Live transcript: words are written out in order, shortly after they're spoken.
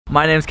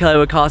My name is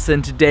Wakasa,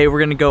 and today we're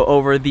gonna go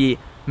over the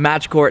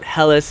Matchcourt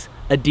Hélas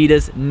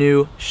Adidas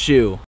new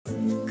shoe.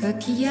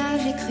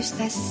 Coquillages et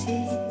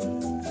crustacés,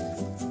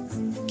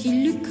 qui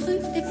l'eût cru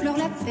déplore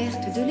la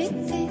perte de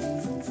l'été,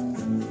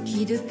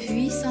 qui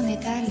depuis s'en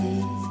est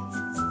allé.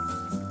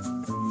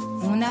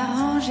 On a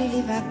rangé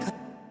les vacances.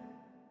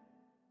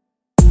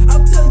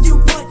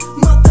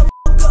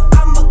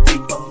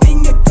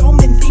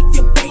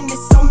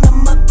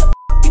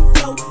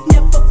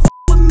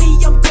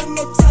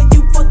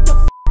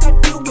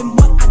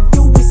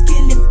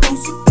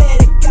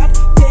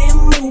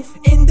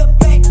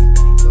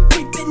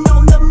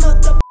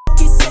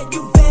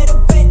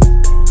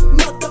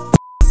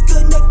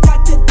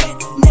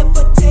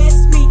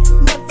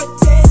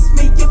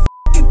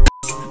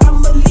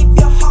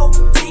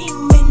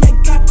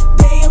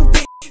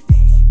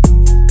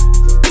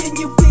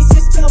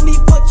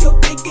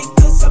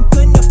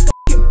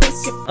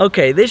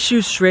 Okay, this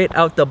shoe straight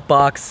out the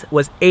box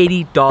was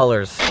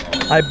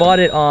 $80. I bought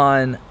it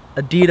on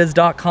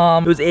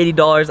Adidas.com. It was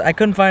 $80. I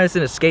couldn't find this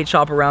in a skate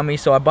shop around me,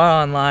 so I bought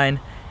it online,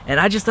 and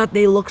I just thought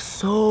they looked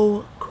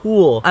so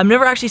cool. I've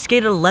never actually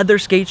skated a leather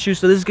skate shoe,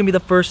 so this is gonna be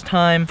the first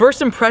time.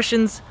 First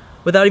impressions,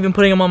 without even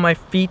putting them on my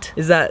feet,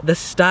 is that the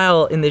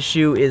style in this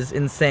shoe is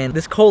insane.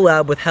 This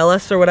collab with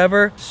Hélas or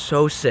whatever,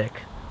 so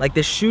sick. Like,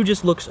 this shoe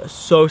just looks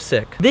so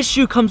sick. This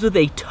shoe comes with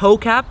a toe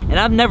cap, and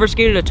I've never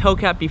skated a toe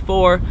cap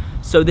before,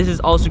 so this is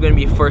also gonna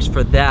be a first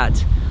for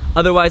that.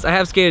 Otherwise, I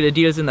have skated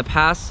Adidas in the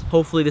past.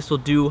 Hopefully this will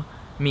do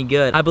me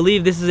good. I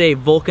believe this is a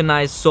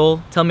vulcanized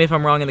sole. Tell me if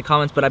I'm wrong in the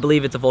comments, but I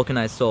believe it's a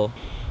vulcanized sole.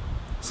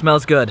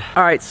 Smells good.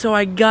 All right, so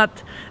I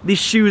got these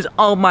shoes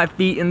on my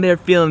feet, and they're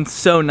feeling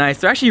so nice.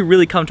 They're actually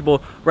really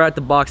comfortable right out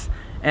the box,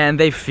 and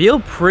they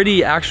feel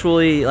pretty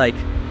actually like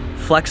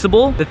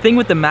flexible. The thing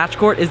with the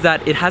Matchcourt is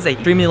that it has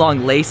extremely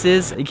long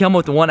laces. You come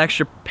with one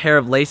extra pair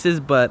of laces,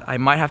 but I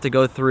might have to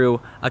go through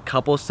a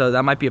couple, so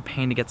that might be a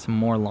pain to get some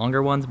more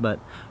longer ones, but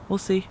we'll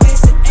see.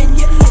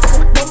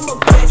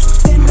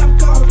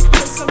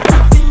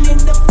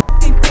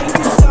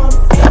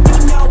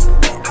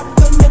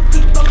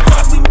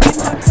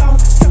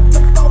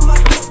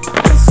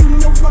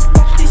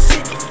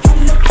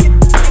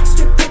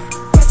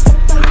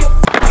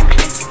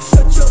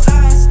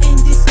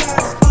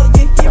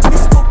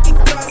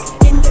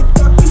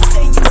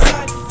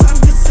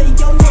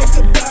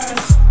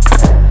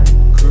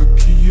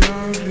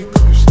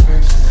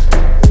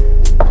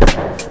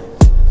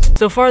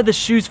 So far, the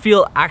shoes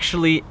feel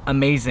actually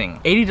amazing.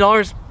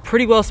 $80,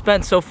 pretty well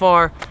spent so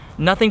far.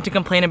 Nothing to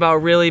complain about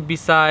really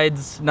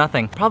besides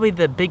nothing. Probably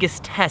the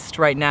biggest test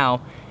right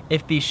now,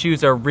 if these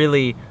shoes are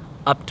really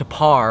up to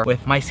par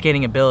with my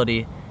skating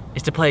ability,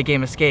 is to play a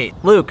game of skate.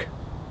 Luke,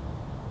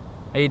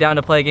 are you down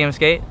to play a game of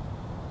skate?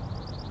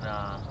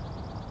 Nah.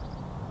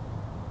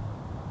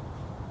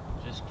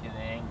 Just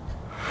kidding.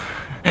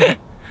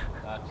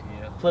 Got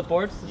you.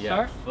 Flipboards to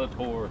start?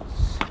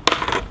 Flipboards.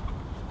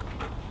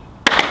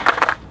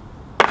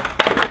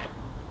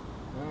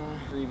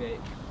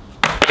 Rebate.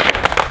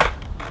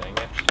 Dang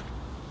it.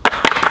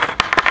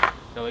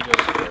 Kelly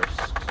goes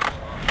first.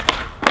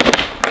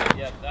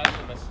 Yep, that's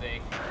a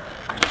mistake.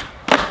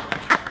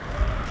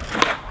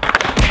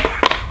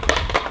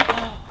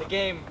 The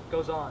game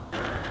goes on.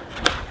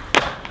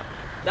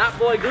 That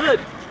boy good.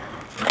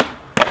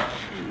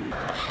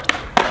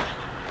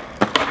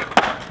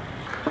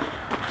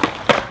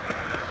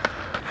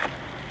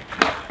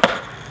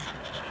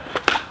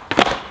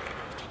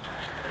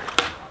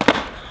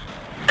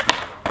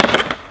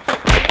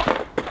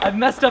 I've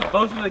messed up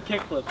both of the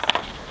kickflips.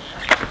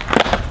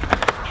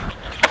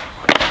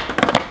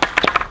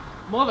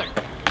 Mother.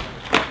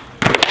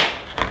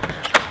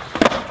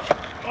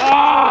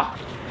 Ah!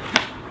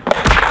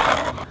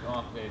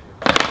 Off, David.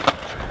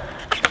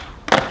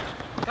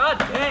 God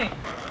dang.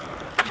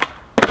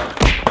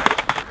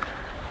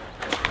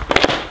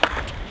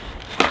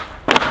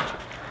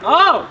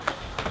 Oh!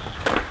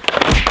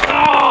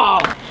 Oh!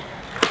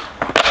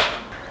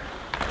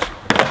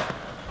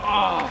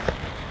 Oh!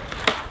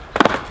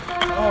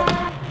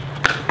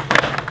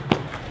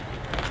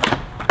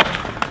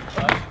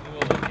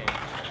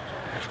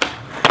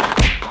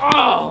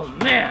 Oh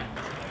man!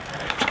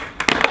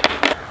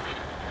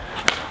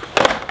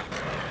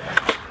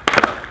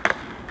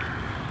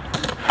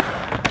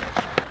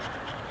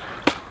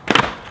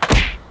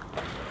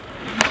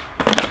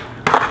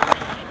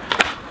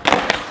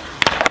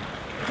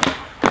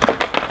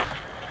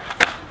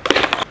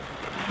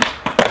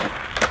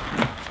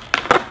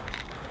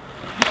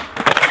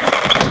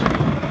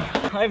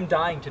 I'm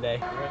dying today.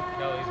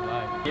 Kelly's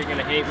live. You're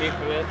gonna hate me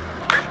for this?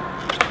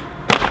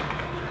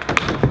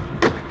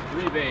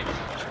 Rebate.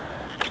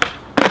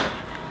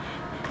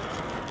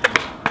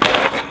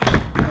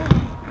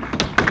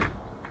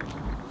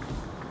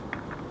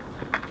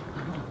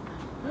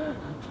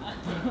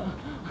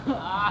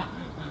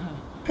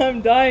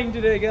 I'm dying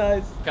today,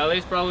 guys.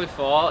 Kelly's probably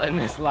fall in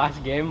this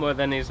last game more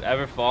than he's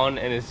ever fallen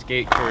in his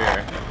skate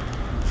career.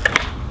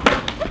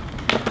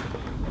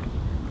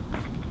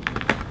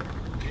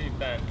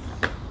 Defense.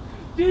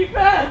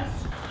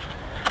 Defense!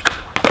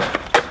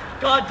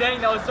 God God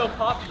dang, that was so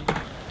poppy.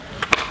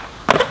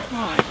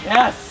 Oh,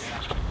 yes.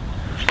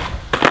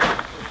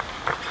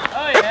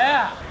 Oh,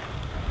 yeah.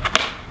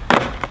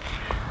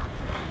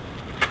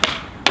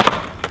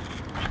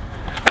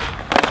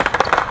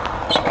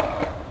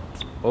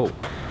 Oh.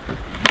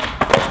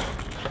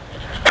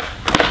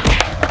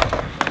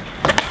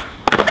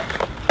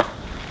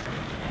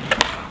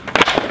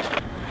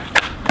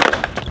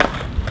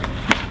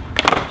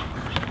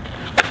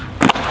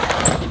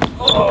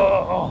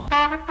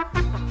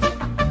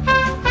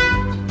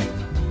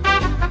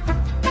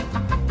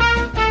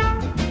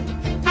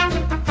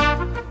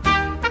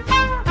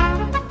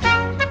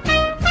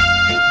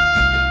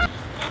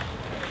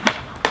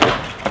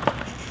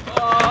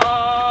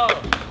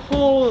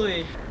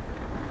 Holy.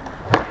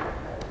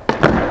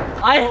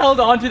 I held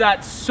on to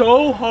that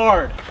so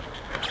hard.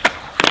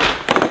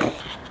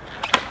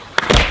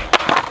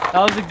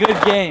 That was a good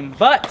game,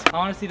 but I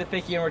want to see the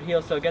fakie inward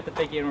heel, so get the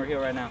fakie inward heel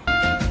right now.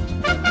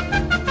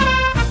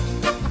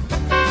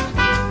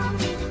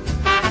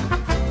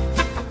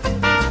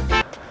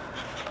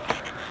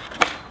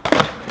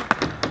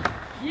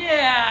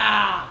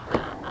 Yeah!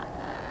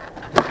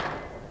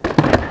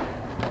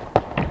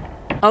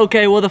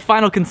 Okay, well the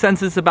final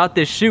consensus about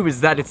this shoe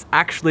is that it's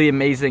actually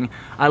amazing.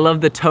 I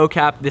love the toe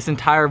cap. This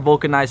entire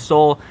vulcanized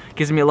sole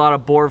gives me a lot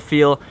of board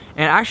feel,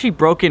 and it actually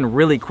broke in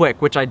really quick,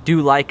 which I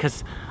do like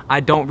because I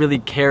don't really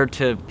care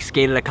to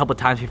skate it a couple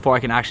times before I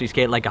can actually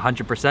skate it like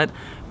 100%.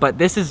 But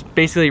this is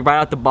basically right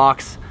out the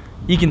box.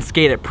 You can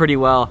skate it pretty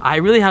well. I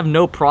really have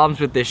no problems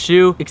with this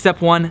shoe,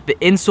 except one, the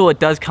insole it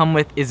does come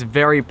with is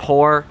very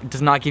poor. It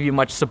does not give you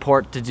much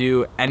support to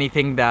do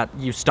anything that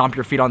you stomp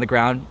your feet on the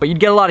ground, but you'd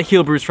get a lot of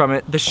heel bruise from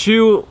it. The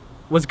shoe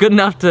was good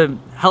enough to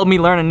help me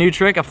learn a new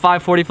trick, a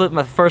 540 flip,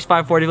 my first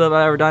 540 flip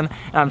I've ever done,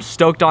 and I'm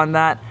stoked on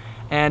that.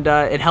 And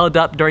it held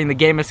up during the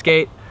game of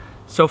skate.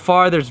 So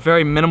far, there's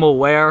very minimal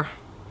wear,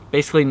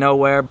 basically no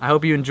wear. I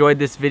hope you enjoyed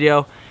this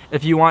video.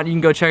 If you want, you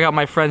can go check out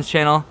my friend's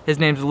channel. His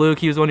name's Luke.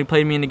 He was the one who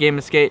played me in the game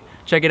of skate.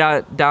 Check it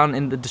out down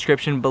in the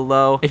description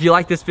below. If you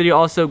like this video,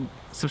 also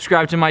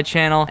subscribe to my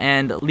channel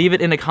and leave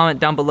it in a comment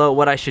down below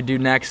what I should do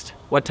next,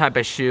 what type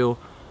of shoe,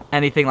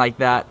 anything like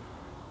that.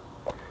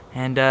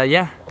 And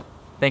yeah,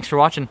 thanks for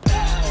watching.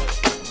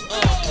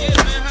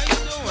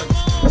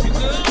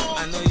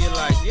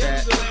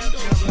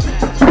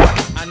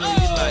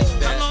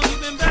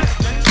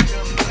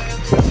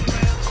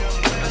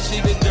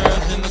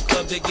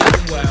 They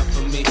getting wild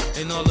for me,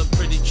 and all the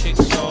pretty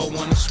chicks all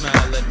wanna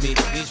smile at me.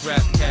 These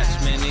rap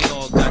cats, man, they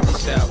all got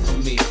this out for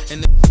me.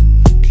 And